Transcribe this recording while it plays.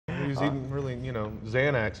he's eating really,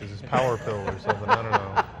 Xanax is his power pill or something. I don't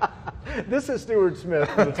know. This is Stewart Smith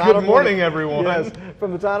from the Good morning, everyone. Yes,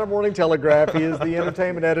 from the Tyler Morning Telegraph. He is the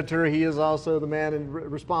entertainment editor. He is also the man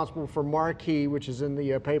responsible for Marquee, which is in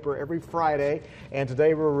the paper every Friday. And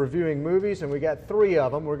today we're reviewing movies, and we got 3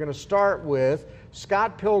 of them. We're going to start with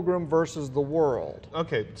Scott Pilgrim versus the World.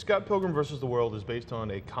 Okay, Scott Pilgrim versus the World is based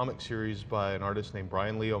on a comic series by an artist named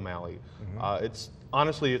Brian Lee O'Malley.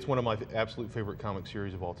 Honestly, it's one of my absolute favorite comic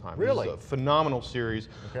series of all time. Really? It's a phenomenal series.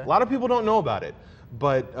 Okay. A lot of people don't know about it,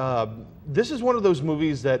 but this is one of those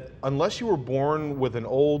movies that unless you were born with an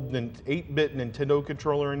old 8-bit Nintendo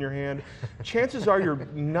controller in your hand, chances are you're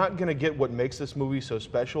not going to get what makes this movie so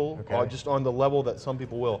special, just on the level that some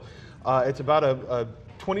people will. It's about a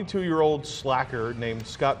 22-year-old slacker named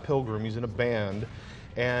Scott Pilgrim. He's in a band,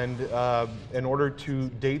 and in order to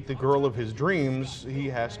date the girl of his dreams, he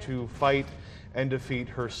has to fight and defeat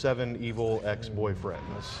her 7 evil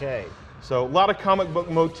ex-boyfriends. Okay. So a lot of comic book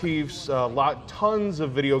motifs, tons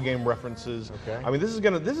of video game references. Okay. I mean, this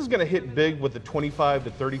is gonna hit big with the 25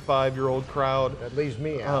 to 35-year-old crowd. That leaves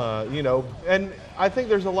me out. And I think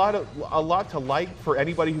there's a lot to like for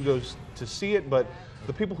anybody who goes to see it, but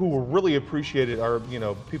the people who will really appreciate it are,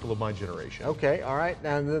 people of my generation. Okay, all right.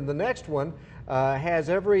 Now the next one has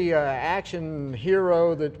every action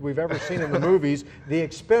hero that we've ever seen in the movies, the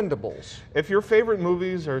Expendables. If your favorite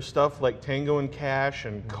movies are stuff like Tango and Cash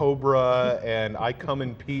and Cobra and I Come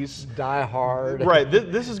in Peace, Die Hard. Right,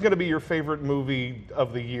 this is going to be your favorite movie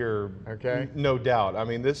of the year. Okay. No doubt. I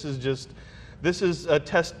mean, this is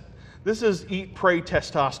Eat, Pray,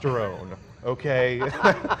 Testosterone. Okay,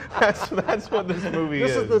 that's what this movie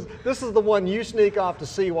is. This is the one you sneak off to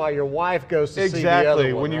see while your wife goes to see the other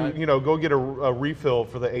Exactly. one, When right? you go get a refill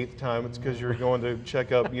for the 8th time, it's because you're going to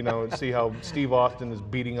check up, and see how Steve Austin is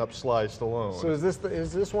beating up Sly Stallone. So is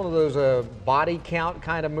this one of those body count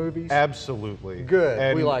kind of movies? Absolutely. Good.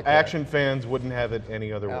 And we like that. action fans wouldn't have it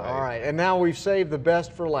any other way. All right, and now we've saved the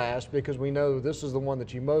best for last because we know this is the one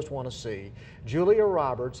that you most want to see. Julia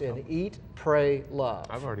Roberts in Eat, Pray, Love.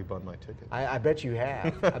 I've already bought my ticket. I bet you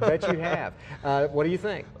have. I bet you have. What do you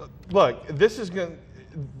think? Look, this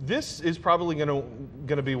is probably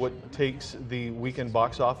gonna be what takes the weekend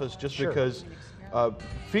box office, just because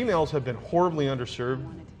females have been horribly underserved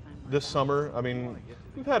this summer. I mean,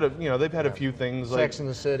 they've had a few things like Sex and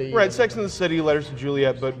the City. Right, Sex and the City, Letters to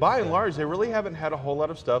Juliet, but by and large, they really haven't had a whole lot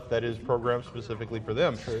of stuff that is programmed specifically for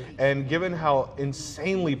them. True. And given how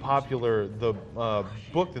insanely popular the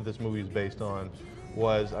book that this movie is based on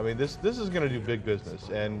was, I mean, this is going to do big business,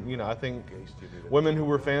 and I think women who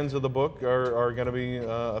were fans of the book are going to be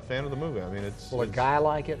a fan of the movie. I mean, Will a guy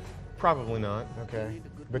like it? Probably not. Okay,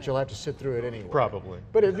 but you'll have to sit through it anyway. Probably.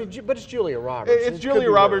 But it's Julia Roberts. It's Julia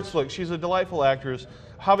Roberts. Look, she's a delightful actress.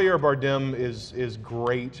 Javier Bardem is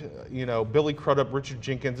great. Billy Crudup, Richard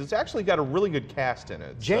Jenkins. It's actually got a really good cast in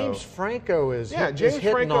it. James Franco is James hitting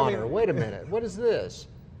Franco, on her. Wait a minute. What is this?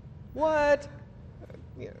 What?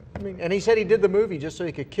 Yeah. I mean, and he said he did the movie just so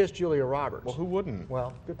he could kiss Julia Roberts. Well, who wouldn't?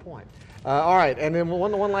 Well, good point. All right, and then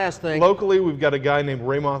one last thing. Locally, we've got a guy named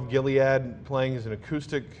Ramoth Gilead playing as an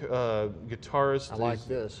acoustic guitarist. I like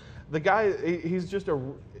this. The guy, he's just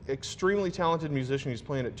an extremely talented musician. He's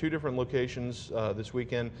playing at 2 different locations this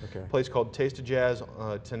weekend. Okay. A place called Taste of Jazz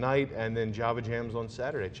tonight, and then Java Jams on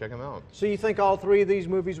Saturday. Check him out. So you think all 3 of these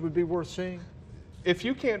movies would be worth seeing? If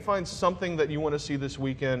you can't find something that you want to see this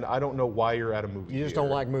weekend, I don't know why you're at a movie You just theater.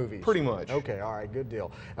 don't like movies? Pretty much. Okay, all right, good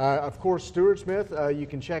deal. Of course, Stewart Smith, you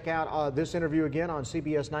can check out this interview again on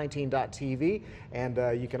CBS19.tv,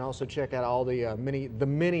 and you can also check out all the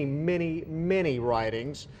many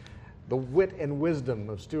writings, the wit and wisdom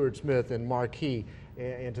of Stewart Smith and Marquee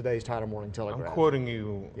in today's Tyler Morning Telegraph. I'm quoting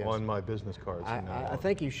you Yes. on my business cards. I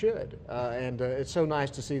think you should, and it's so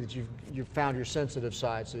nice to see that you've found your sensitive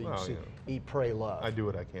side so you can see Eat, Pray, Love. I do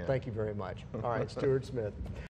what I can. Thank you very much. All right, Stewart Smith.